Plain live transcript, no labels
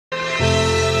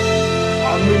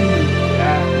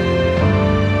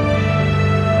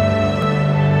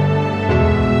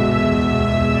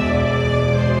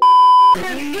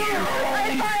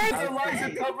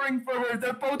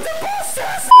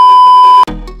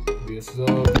This is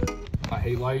I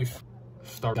hate life.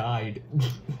 Star died.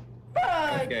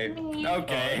 Okay.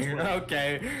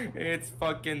 It's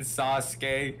fucking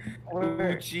Sasuke.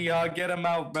 Uchiha, get him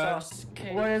out, bro.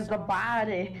 Where's the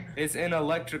body? It's in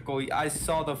electrical. I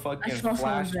saw the fucking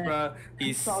flash, bro.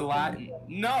 He's slapped.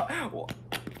 No.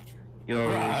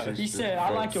 Yo, he said,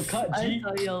 "I like your cut, G."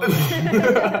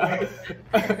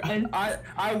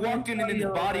 I walked in and his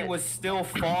body was still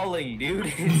falling,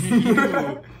 dude. It's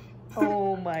you.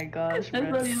 Oh my gosh, I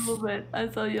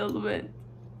saw you a little bit.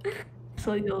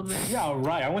 Yeah,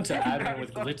 right. I went to admin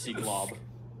with Glitzy Glob.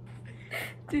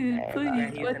 Dude,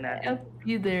 please, what the F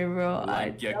you there, bro?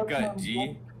 Like your gut,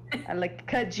 G. I like the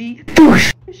cut, G.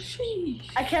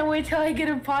 I can't wait till I get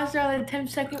imposter on a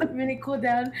 10-second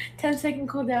cooldown. 10-second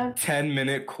cooldown.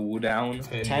 10-minute cooldown.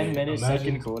 10-minute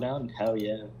second cooldown? Hell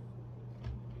yeah.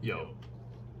 Yo.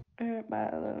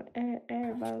 Everybody love me.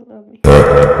 Everybody love me.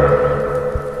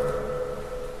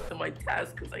 My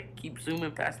task because I keep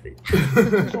zooming past it.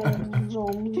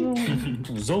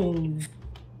 Zoom.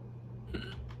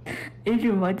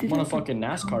 Adrian, why did I'm on a fucking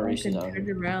NASCAR racing though. Turn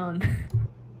around.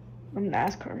 I'm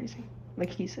NASCAR racing, like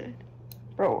he said.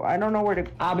 Bro, I don't know where to.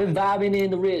 I've been vibing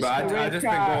in the wrist. Bro, I just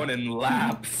been going in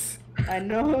laps. I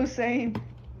know, same.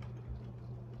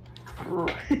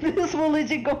 This will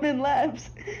legit going in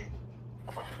laps.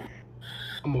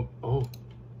 Oh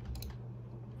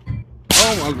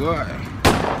my god.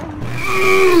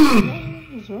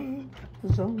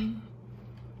 Zone.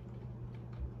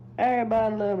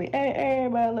 Everybody love me.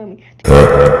 Everybody love me.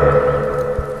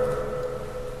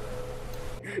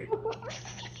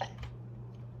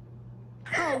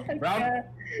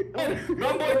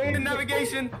 Round boy in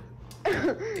navigation.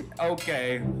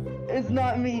 Okay. It's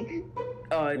not me.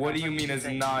 What do you mean it's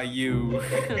not you?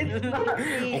 It's not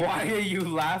me. Why are you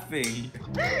laughing?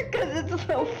 Cause it's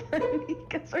so funny.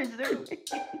 Cause we're zooming.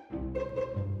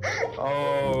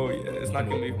 Oh, yeah, it's not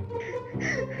gonna be.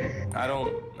 I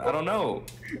don't know.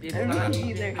 I'm not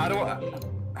either.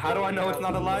 How do I know it's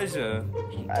not Elijah?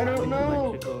 I don't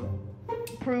know.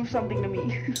 Prove something to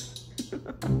me.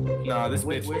 Nah, this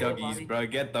bitch Dougie's, bro.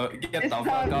 Get the fuck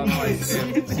not off me. my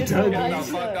ship. Get the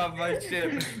fuck off my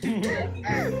ship.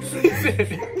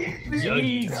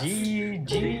 G.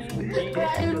 Bro, I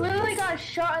literally got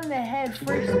shot in the head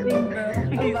first thing, bro.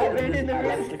 I'm vibing in the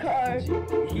race car.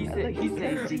 He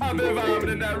said, I've been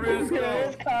vibing in that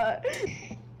wrist car.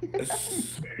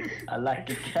 I like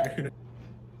the cat.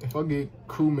 If I get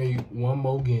crewmate one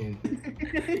more again.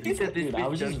 He said this. Dude, I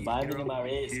was just vibing in my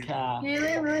race car. Yeah,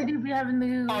 they really do be having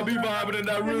the. I'll be vibing in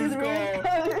that wrist car.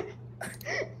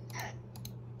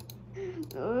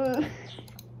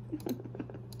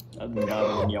 I've been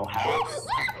vibing in your house.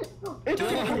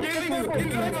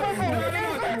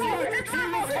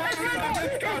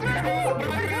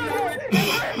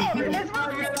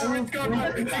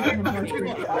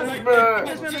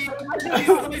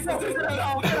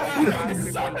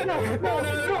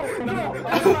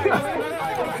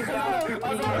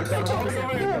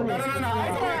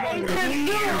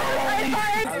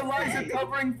 Elijah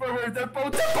covering for her. They're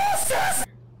both imposters.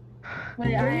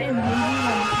 Wait, I am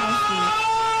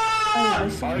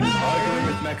Arguing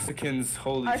with Mexicans,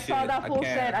 holy shit. I saw that full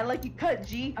set. I like you cut,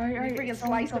 G. You freaking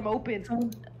sliced them open.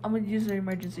 I'm gonna use an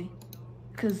emergency.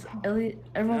 Cause Elliot,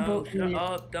 everyone vote shut Elliot.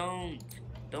 up, don't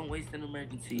waste an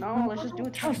emergency. No, let's just do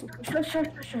it. Trust.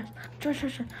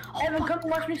 Evan, come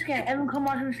watch me scan. Evan, come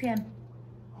watch me scan.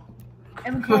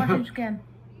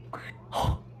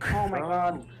 Oh my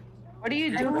god. What are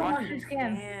you Evan, doing? come watch me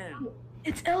scan.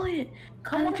 It's Elliot.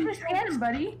 Come watch me scan,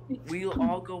 buddy. We'll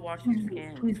all go watch you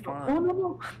scan. Please, It's fine.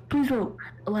 no. Please vote.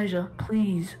 Elijah,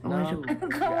 please. Elijah. No.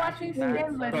 Come watch me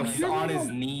scan, buddy. Bro, he's on his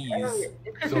knees.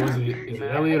 So is it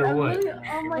Elliot or what?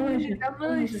 Oh my goodness, I'm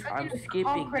really I'm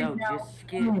skipping. right No, now. just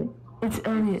skip. No, it's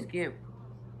Elliot. Skip.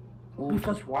 We We'll just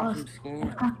fucking watch lost. him scan.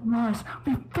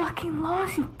 We fucking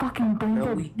lost, you fucking brain.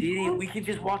 No, we didn't. We can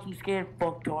just watch him scan.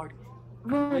 Fucktard.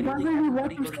 Bro, why would we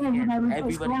watch him scan when I was so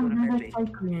Everybody strong go to in the Medbay.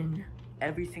 cycling?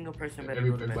 Every single person better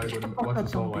go to Everybody bed. would watch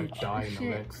us all like die in the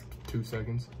next 2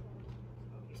 seconds.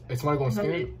 Is somebody gonna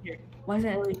scan? Why is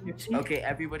that Elliot here? See? Okay,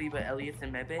 everybody but Elias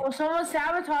and Medbay. Well, someone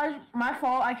sabotaged. My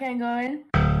fault. I can't go in.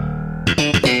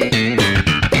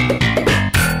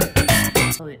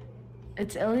 Elliot.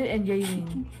 It's Elliot and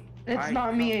Yasin. It's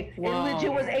not me. It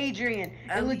legit was Adrian.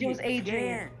 It legit was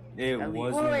Adrian. It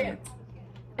wasn't. Wait.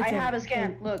 I have a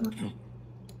scan. Look.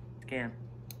 Scan.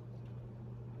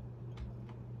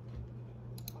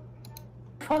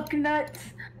 Fuck nuts.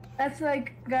 That's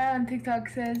like guy on TikTok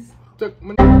says.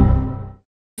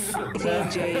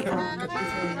 TJ.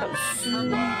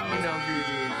 Wow.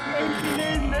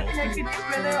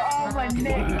 Oh my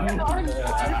neck.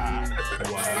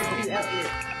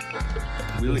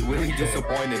 Really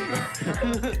disappointed.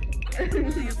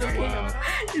 Wow.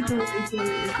 Disrespect.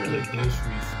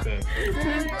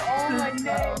 Oh my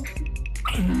neck.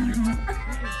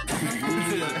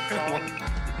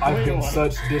 I've been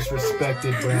such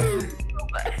disrespected, bro.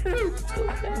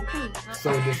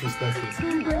 So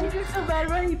disrespected. Bro, you're so bad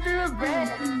running through a bed.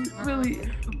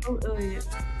 Really. Oh, Elliot.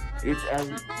 It's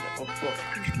Elliot. Oh, fuck.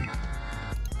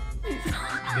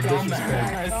 The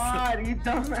disrespect. God, you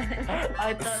dumbass.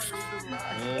 I thought it was the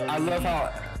last. I love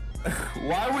how.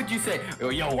 Why would you say,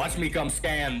 yo, watch me come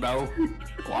scan, bro?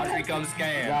 Watch me come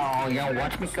scan. Yo,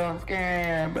 watch me come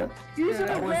scan, bro. You're so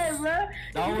bad, bro.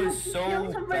 That was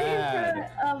so bad.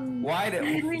 Why did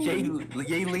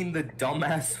Yaylene, the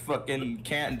dumbass fucking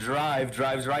can't drive,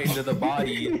 drives right into the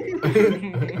body?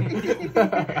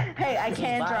 Hey, I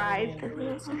can't drive.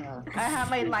 I have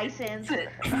my license.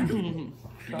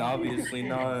 Obviously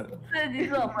not.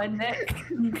 He's on my neck.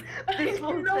 This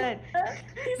fool said.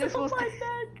 This fool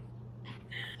said.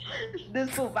 This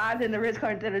fool vibed in the Ritz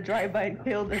car did a drive-by and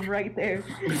killed him right there.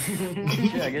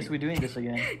 Yeah, I guess we're doing this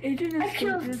again. I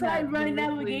killed side running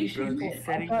navigation.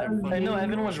 I know,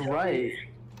 Evan was right.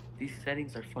 These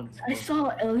settings are fun. I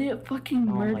saw Elliot fucking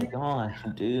Oh my murder. gosh,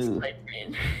 dude.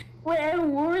 Wait,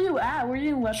 Evan, where were you at? Were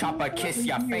you in weapons? Chopper kiss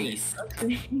your face.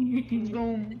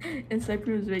 Boom. And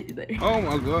Cypher was right there. Oh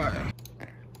my god.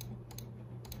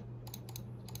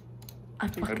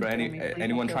 Hey, bro,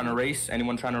 anyone trying to race?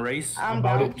 Anyone trying to race? I'm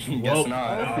About about it. Guess Whoa.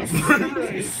 not.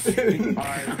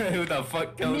 Who the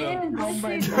fuck killed Me him? and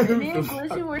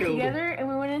Glissy were together and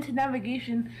we went into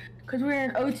navigation because we were in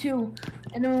O2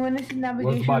 and then we went into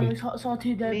navigation body? and we saw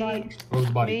two dead bodies. Where's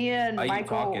the body? Me and Are you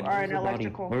Michael talking? are in Where's the body?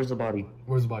 electrical. Where's the body?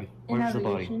 Where's the body? In Where's the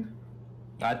body? navigation.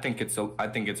 I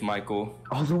think it's Michael.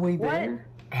 All the way What? there?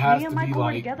 It has Me to and be Michael were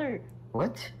like. together.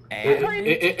 What?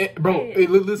 Bro,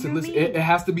 listen. It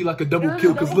has to be like a double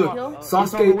kill. Cause look,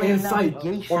 Sasuke and Sight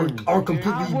are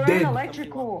completely We're in dead.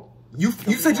 electrical. You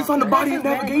said you found the body in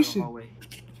navigation.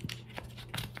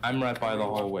 I'm right by the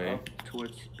hallway.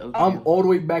 Towards I'm all the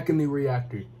way back in the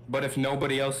reactor. But if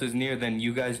nobody else is near, then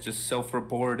you guys just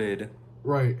self-reported.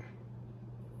 Right.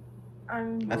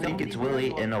 I think it's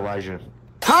Willie and Elijah.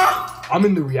 I'm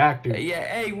in the reactor. Yeah,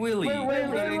 hey Willie. Wait, you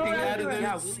got anything out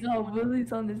of this? No,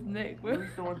 Willie's on his neck, bro.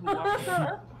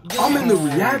 I'm in the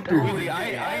reactor. Willie,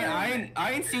 I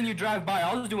ain't seen you drive by.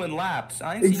 I was doing laps.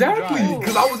 I ain't seen Exactly, you drive.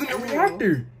 because I was in the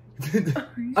reactor.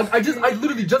 I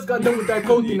literally just got done with that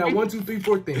code thing, that 1, 2, 3,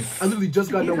 4 thing. I literally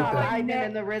just got done with that. I did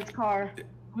in the Ritz car.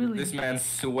 Willie. This man's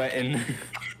sweating.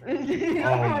 Oh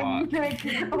my.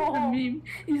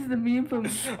 He's the meme from.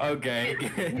 Okay.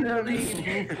 You know what I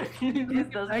mean?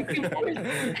 He's like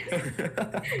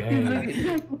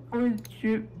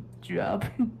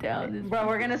dropping down. This Bro,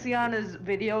 we're gonna see on his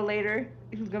video later.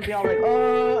 He's gonna be all like,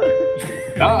 oh.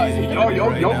 Nah, y'all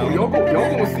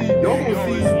gonna see.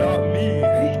 It's not me.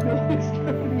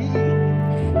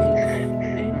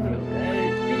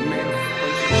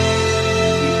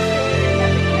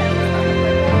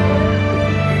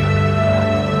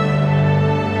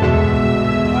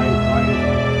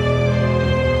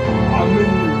 I'm in the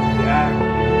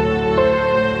reactor.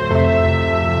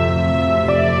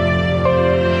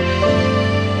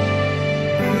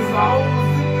 Because I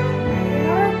was in the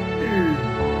reactor.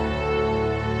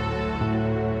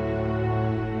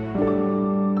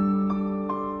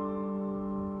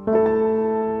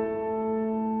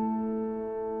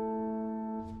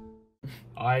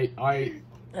 Alright,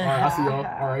 I see y'all.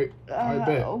 Alright,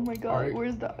 bet. Oh my god, Alright.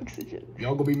 where's the oxygen?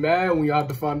 Y'all gonna be mad when you have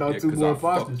to find out Yeah, 2 'cause more I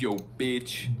imposters. fucked your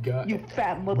bitch. God. You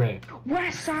fat mother. Man,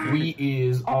 West side. we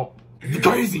is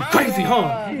crazy, huh?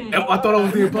 I thought I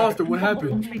was the imposter. What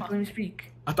happened? Let me speak.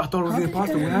 I thought I was the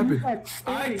imposter. What happened?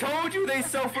 I told you they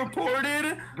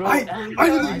self-reported.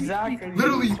 I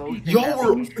literally,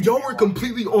 y'all were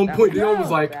completely on point. They all was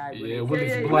like, yeah,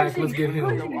 Willie's black, let's get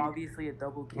him. Obviously a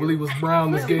double kill. Willie was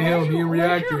brown, let's get him. He in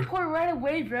reactor. Report right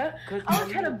away, bro. I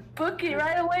was trying to book it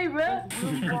right away, bro.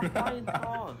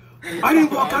 I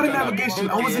didn't walk out of navigation.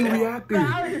 I was in reactor.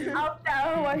 I was out there.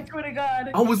 I swear to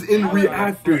God. I was in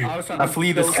reactor. I was trying to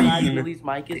flee the So guys, scene. Willie's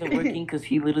mic isn't working because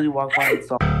he literally walked by and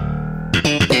saw.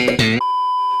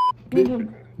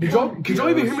 Could y'all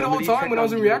even hear me the whole time when I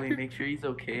was in reactor? Make sure he's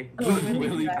okay.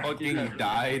 Willie fucking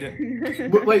died.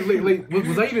 Like,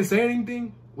 was I even saying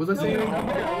anything? Was I saying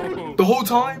anything? The whole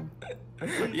time?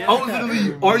 Yeah. I was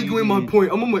literally arguing my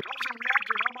point. I'm like, I was in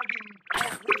reactor. How am I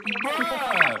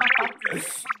getting...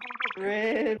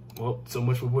 Rip. Well, so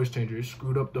much for voice changer. It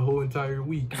screwed up the whole entire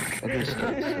week.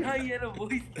 How you had a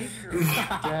voice changer?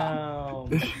 Damn.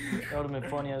 That would have been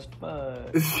funny as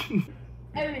fuck.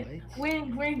 Evan,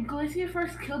 when Glizzy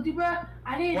first killed you, bro,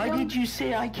 I didn't know. Why did you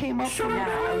say I came up with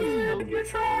that? You're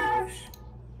trash.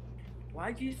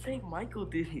 Why'd you say Michael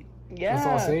did it? Yeah. That's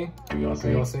all saying?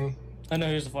 Y'all saying? I know,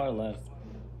 here's the far left.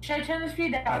 Should I turn the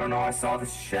speed down? I don't know. I saw the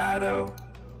shadow.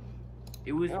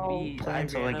 It was me. I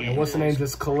ran up, And what's the name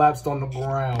just collapsed on the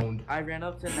ground. I ran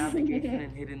up to navigation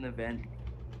and hid in the vent.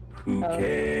 Who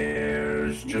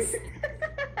cares? Just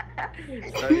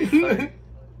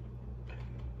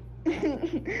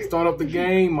Start up the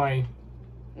game, man.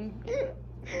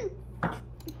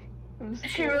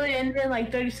 Shit really ended in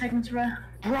like 30 seconds, bro.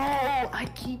 Bro, I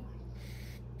keep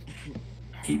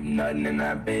nutting in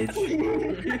that bitch.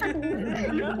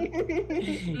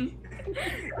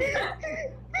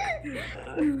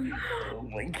 Oh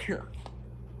my god.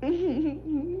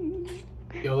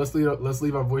 Yo, let's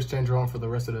leave our voice changer on for the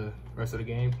rest of the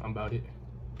game. I'm about it.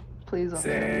 Please don't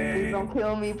kill me. Please don't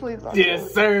kill me. Please don't.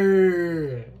 Yes,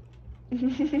 sir.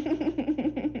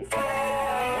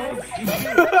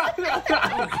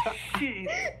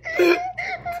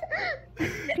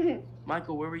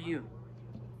 Michael, where were you?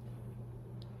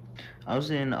 I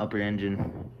was in upper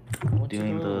engine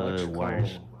doing the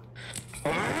wires.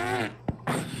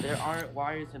 There aren't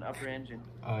wires in upper engine.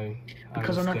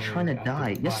 Because I'm not trying to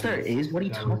die. Yes, there is. What are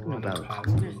you talking about?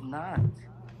 There's not.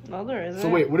 No, there isn't. So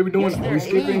wait, what are we doing? Yes, Are we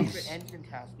skipping?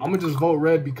 I'm gonna just vote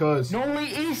red because. No,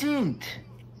 it isn't.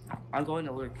 I'm going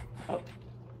to look. Oh.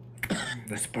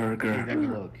 This burger.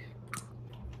 Look.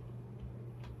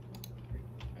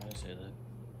 I say that.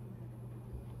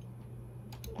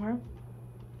 Where am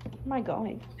I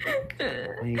going?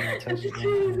 You gotta test it.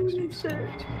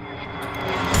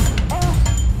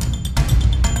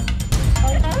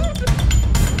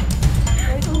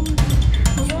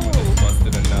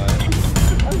 Busted a nut.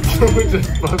 We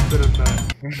just busted a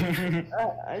nut.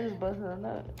 I just busted a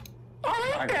nut.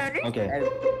 Okay.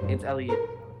 It's Elliot.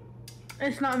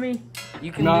 It's not me.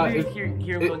 You can Nah, hear him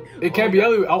going. It can't be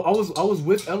Elliot. I was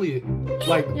with Elliot.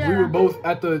 Like Yeah. we were both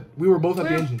at the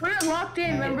engine. We're locked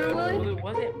in, remember, Willie?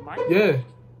 Was it Mike? Yeah.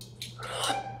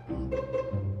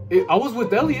 I was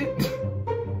with Elliot.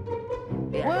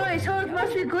 Wait, so it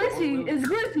must be Glizzy. It's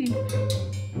Glizzy.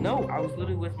 No, I was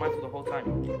literally with Michael the whole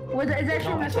time. Is that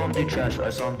No, I saw him do trash. I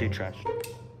saw him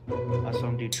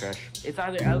do trash. It's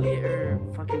either Elliot or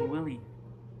fucking Willie.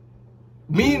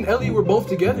 Me and Elliot were both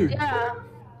together. Yeah.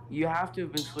 You have to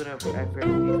have been split up at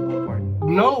very least one part.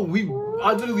 No,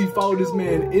 I literally followed this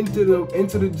man into the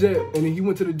jet, and then he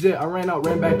went to the jet. I ran out,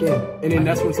 ran back in, and then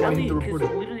that's when somebody hit the Elliot,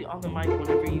 recorder. literally on the mic,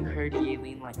 whenever you heard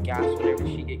Yaelin like gasp whenever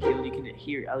she get killed, you can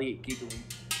hear Elliot giggling.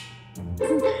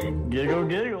 Giggle. I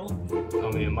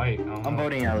mean, it might. I'm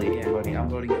voting Elliot. Yeah, I'm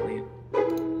voting Elliot.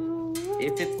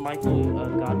 If it's Michael,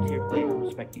 God tier player, I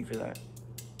respect you for that.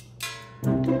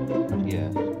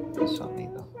 Yeah, it's not me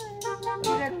though.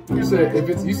 You said if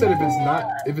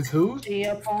it's who? She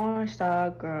a porn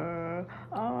star girl,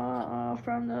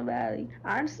 from the valley.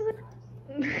 Honestly.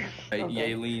 Hey,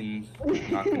 Yaelin,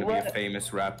 not gonna be a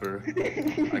famous rapper. I'm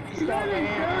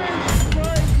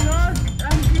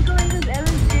giggling because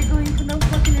Evan's giggling for no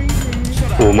fucking reason.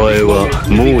 お前は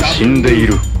もう死んでい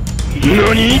る。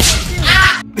何?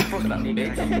 At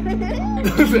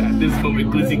this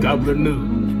moment, Glizzy Gobbler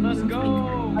knew. Let's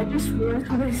go. I just realized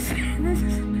what I said.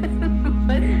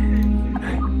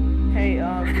 Hey,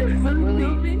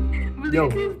 Willie. Yo.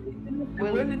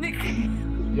 Willie.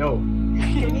 Yo.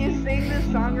 Can you sing this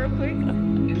song real quick?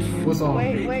 What song?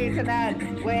 Wait, it's an ad.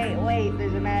 Wait,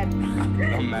 there's an ad.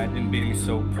 Imagine being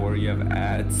so poor you have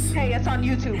ads. Hey, it's on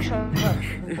YouTube. Shut up.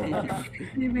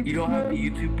 You don't have the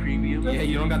YouTube premium? Yeah,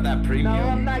 you don't got that premium. No,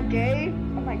 I'm not gay.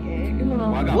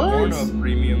 Well, I got Pornhub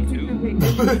premium too.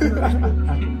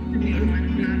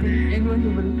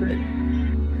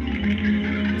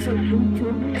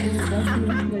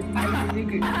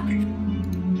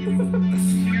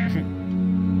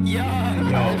 Yo,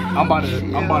 I'm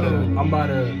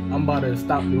about to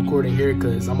stop recording here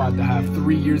because I'm about to have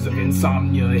 3 years of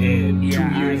insomnia and 2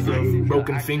 years of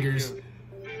broken fingers.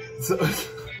 So,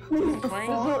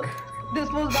 This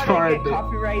was about to get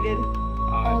copyrighted.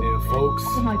 Alright then, folks.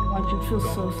 Oh my god, you feel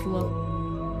so slow.